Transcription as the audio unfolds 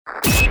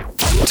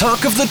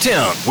Talk of the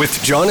Town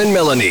with John and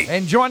Melanie.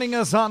 And joining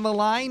us on the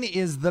line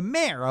is the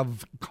mayor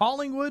of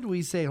Collingwood.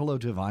 We say hello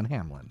to Yvonne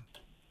Hamlin.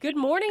 Good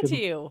morning to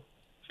you.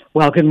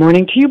 Well, good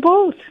morning to you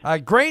both.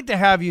 Great to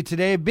have you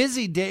today. A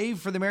busy day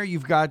for the mayor.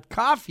 You've got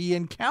coffee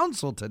and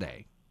council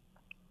today.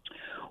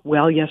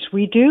 Well, yes,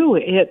 we do.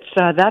 It's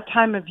that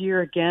time of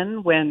year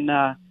again when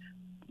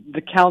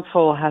the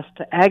council has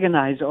to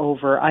agonize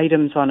over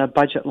items on a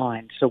budget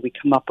line. So we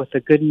come up with a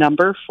good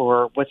number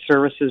for what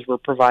services we're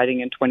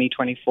providing in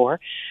 2024.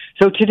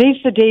 So today's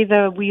the day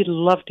that we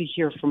love to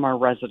hear from our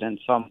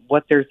residents on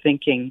what they're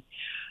thinking,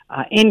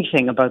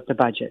 anything about the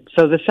budget.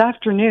 So this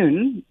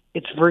afternoon,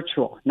 it's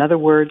virtual. In other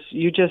words,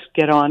 you just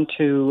get on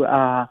to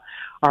our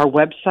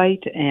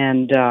website,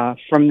 and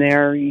from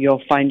there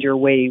you'll find your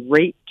way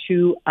right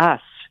to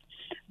us.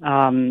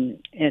 I'll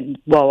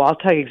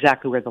tell you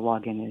exactly where the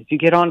login is. You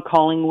get on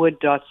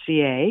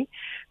collingwood.ca,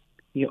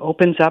 you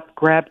opens up,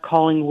 grab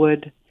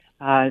Collingwood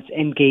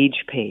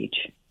Engage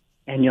page,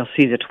 and you'll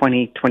see the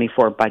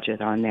 2024 budget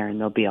on there, and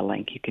there'll be a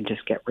link. You can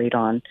just get right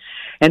on.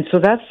 And so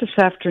that's this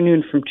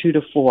afternoon from 2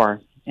 to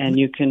 4, and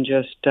you can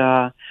just,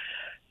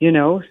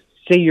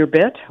 say your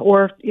bit.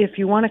 Or if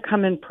you want to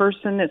come in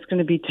person, it's going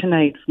to be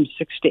tonight from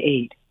 6 to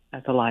 8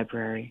 at the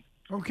library.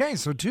 Okay,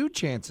 so 2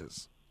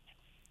 chances.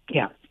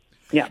 Yeah.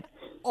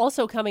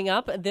 Also coming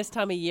up this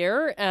time of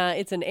year,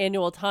 it's an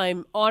annual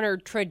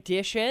time-honored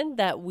tradition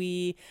that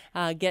we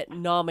get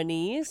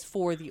nominees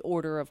for the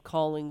Order of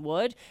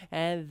Collingwood,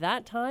 and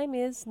that time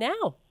is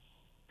now.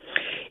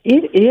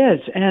 It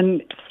is,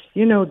 and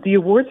the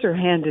awards are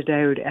handed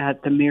out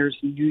at the Mayor's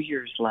New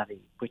Year's Levy,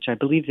 which I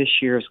believe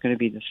this year is going to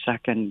be the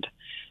second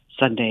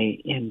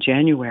Sunday in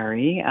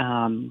January.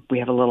 We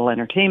have a little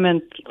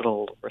entertainment,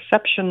 little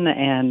reception,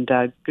 and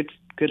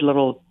good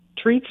little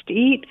treats to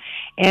eat,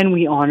 and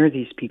we honor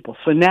these people.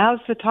 So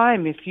now's the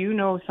time. If you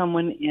know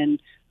someone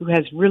who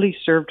has really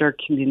served our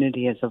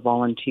community as a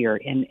volunteer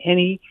in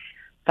any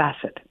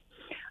facet,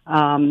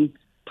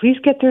 please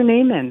get their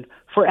name in.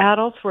 For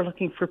adults, we're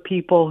looking for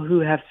people who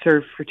have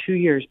served for 2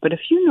 years. But if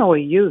you know a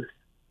youth,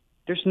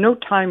 there's no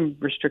time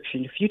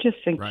restriction. If you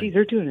just think, right, gee,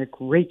 they're doing a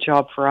great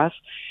job for us,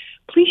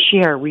 please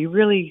share. We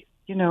really,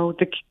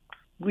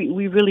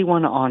 we really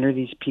want to honor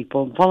these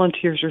people.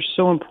 Volunteers are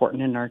so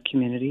important in our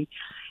community.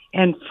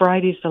 And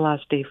Friday's the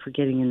last day for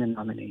getting in the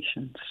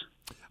nominations.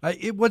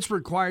 What's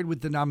required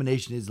with the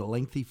nomination is a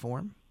lengthy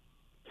form?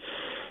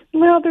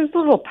 Well, there's a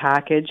little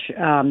package.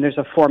 There's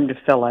a form to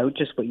fill out,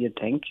 just what you'd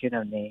think,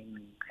 name.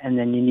 And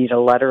then you need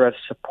a letter of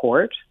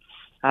support,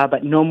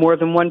 but no more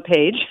than 1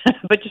 page.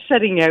 But just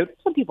setting out,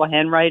 some people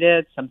handwrite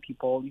it, some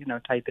people,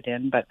 type it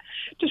in. But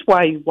just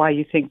why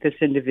you think this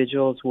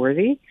individual is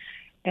worthy.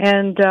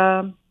 And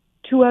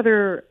 2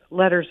 other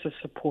letters of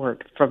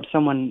support from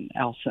someone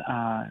else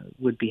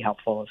would be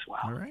helpful as well.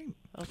 All right.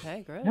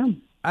 Okay, great. Yeah.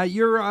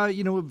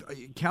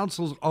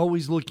 Council's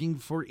always looking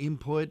for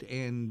input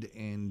and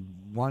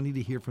wanting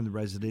to hear from the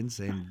residents.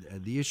 And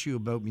the issue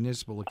about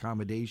municipal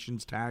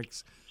accommodations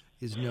tax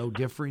is no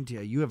different.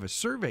 You have a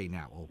survey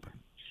now open.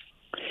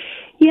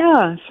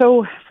 Yeah.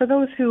 So for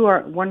those who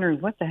are wondering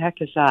what the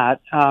heck is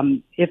that,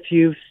 if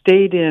you've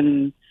stayed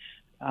in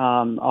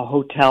a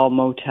hotel,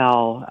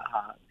 motel,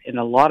 in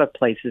a lot of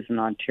places in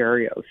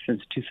Ontario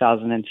since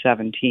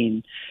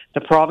 2017,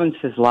 the province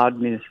has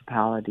allowed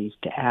municipalities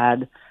to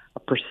add a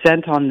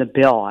 % on the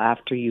bill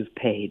after you've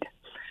paid.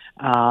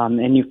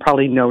 And you've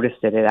probably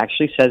noticed it. It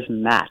actually says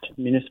MAT,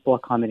 Municipal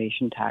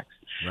Accommodation Tax.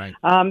 Right.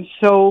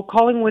 So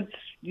Collingwood's,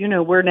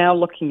 we're now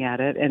looking at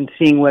it and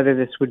seeing whether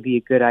this would be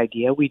a good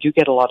idea. We do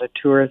get a lot of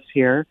tourists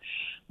here.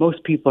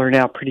 Most people are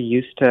now pretty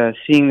used to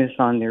seeing this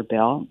on their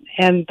bill.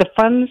 And the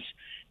funds,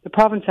 the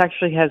province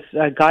actually has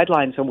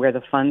guidelines on where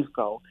the funds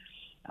go.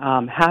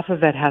 Half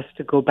of it has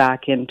to go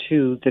back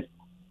into the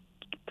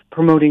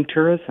promoting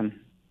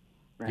tourism,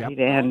 right? Yep.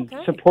 And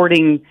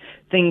supporting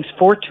things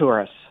for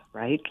tourists,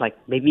 right? Like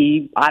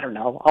maybe, I don't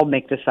know, I'll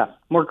make this up,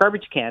 more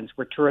garbage cans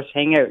where tourists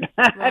hang out.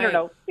 Right. I don't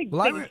know.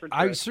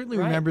 I certainly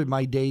remember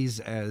my days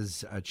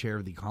as chair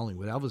of the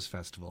Collingwood Elvis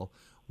Festival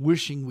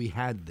wishing we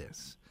had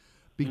this.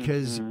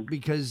 Because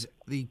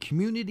the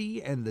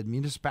community and the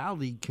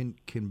municipality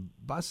can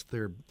bust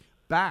their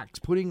backs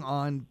putting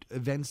on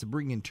events to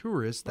bring in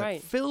tourists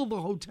that fill the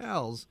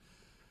hotels,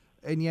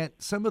 and yet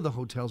some of the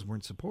hotels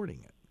weren't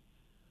supporting it.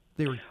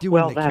 They were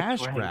doing the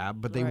cash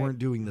grab, but they weren't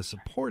doing the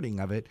supporting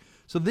of it.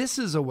 So this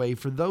is a way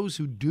for those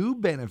who do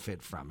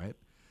benefit from it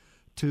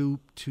to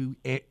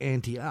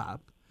ante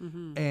up.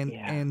 Mm-hmm.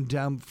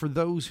 And for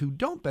those who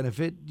don't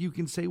benefit, you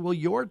can say, well,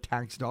 your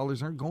tax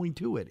dollars aren't going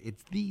to it.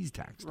 It's these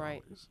tax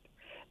dollars.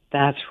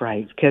 That's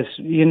right. Because,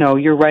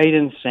 you're right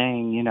in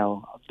saying,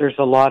 there's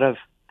a lot of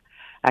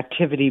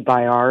activity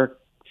by our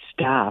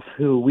staff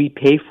who we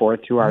pay for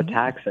through our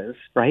taxes,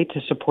 right,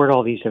 to support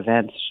all these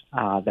events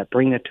that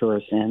bring the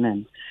tourists in.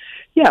 And,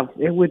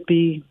 it would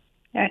be...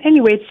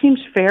 Anyway, it seems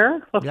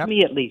fair, to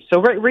me at least.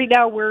 So right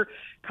now we're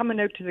coming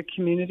out to the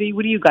community.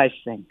 What do you guys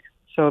think?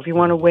 So if you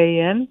want to weigh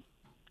in,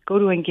 go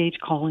to Engage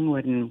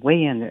Collingwood and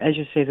weigh in. As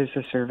you say, there's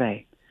a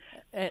survey.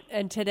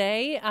 And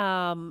today,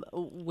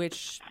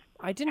 which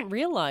I didn't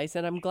realize,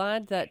 and I'm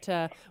glad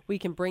that we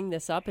can bring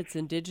this up. It's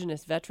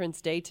Indigenous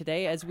Veterans Day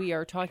today, as we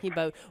are talking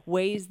about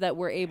ways that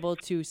we're able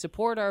to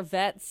support our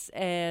vets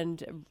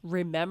and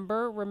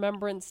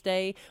Remembrance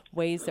Day,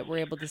 ways that we're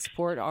able to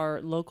support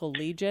our local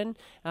Legion.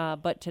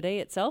 But today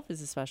itself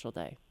is a special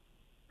day.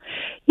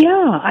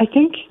 Yeah, I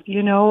think,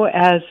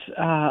 as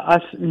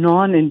us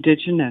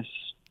non-Indigenous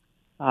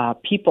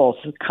peoples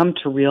come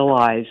to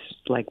realize,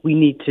 like, we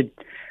need to,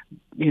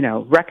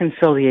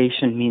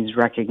 reconciliation means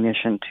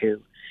recognition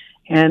too.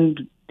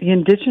 And the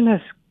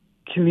Indigenous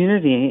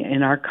community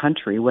in our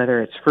country,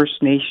 whether it's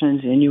First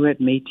Nations, Inuit,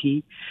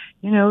 Métis,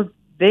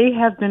 they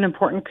have been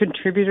important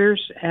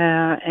contributors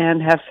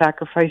and have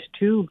sacrificed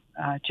too,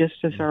 just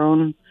as our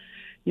own,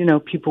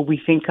 people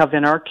we think of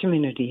in our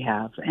community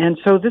have. And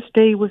so this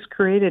day was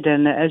created,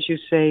 and as you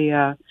say,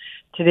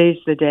 today's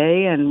the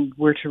day, and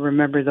we're to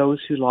remember those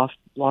who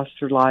lost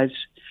their lives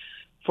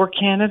for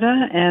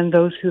Canada and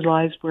those whose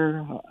lives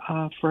were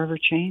forever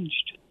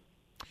changed.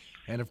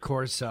 And of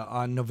course,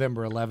 on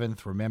November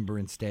 11th,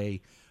 Remembrance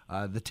Day,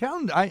 the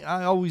town,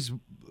 I always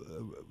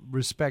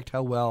respect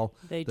how well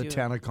the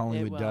town of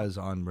Collingwood does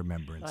on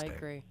Remembrance Day. I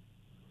agree.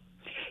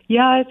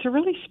 Yeah, it's a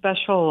really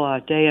special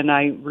day, and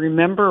I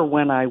remember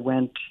when I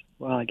went,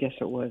 I guess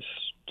it was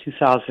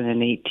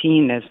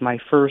 2018 as my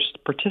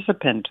first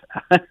participant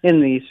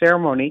in the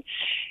ceremony,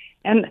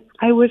 and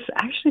I was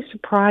actually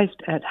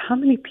surprised at how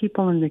many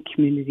people in the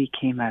community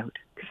came out,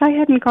 because I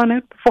hadn't gone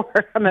out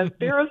before. I'm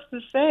embarrassed to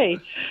say.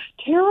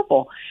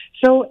 Terrible.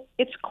 So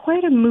it's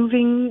quite a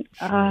moving,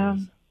 quite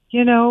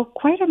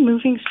a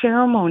moving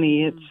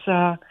ceremony.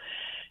 It's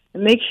it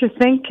makes you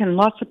think, and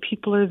lots of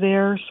people are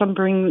there. Some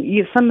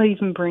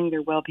even bring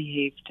their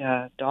well-behaved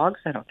dogs.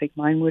 I don't think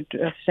mine would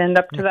stand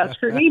up to that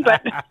scrutiny,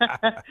 but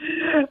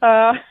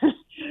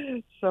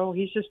so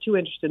he's just too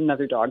interested in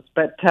other dogs,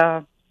 but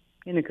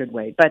in a good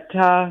way. But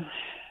so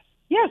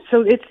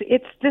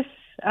it's this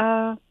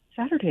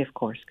Saturday, of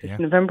course, because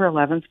November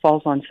 11th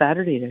falls on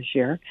Saturday this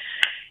year,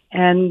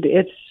 and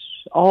it's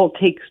all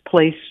takes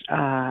place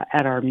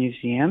at our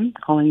museum,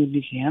 Collingwood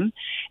Museum,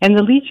 and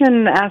the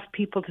Legion asked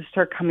people to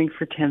start coming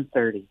for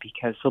 10:30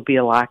 because there'll be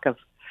a lack of,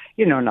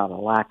 not a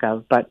lack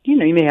of, but you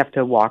may have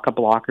to walk a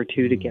block or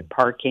two to get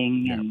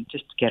parking and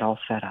just to get all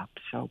set up.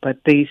 So, but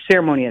the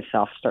ceremony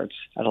itself starts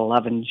at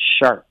 11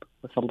 sharp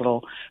with a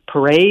little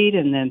parade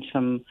and then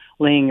some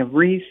laying of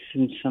wreaths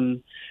and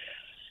some,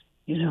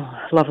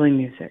 lovely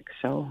music.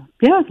 So,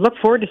 look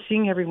forward to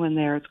seeing everyone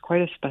there. It's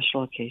quite a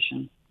special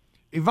occasion.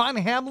 Yvonne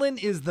Hamlin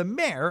is the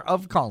mayor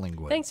of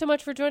Collingwood. Thanks so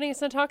much for joining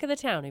us on Talk of the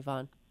Town,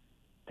 Yvonne.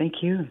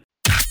 Thank you.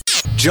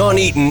 John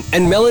Eaton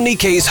and Melanie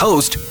Kay's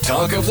host,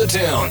 Talk of the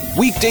Town,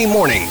 weekday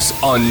mornings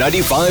on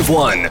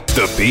 95.1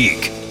 The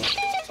Peak.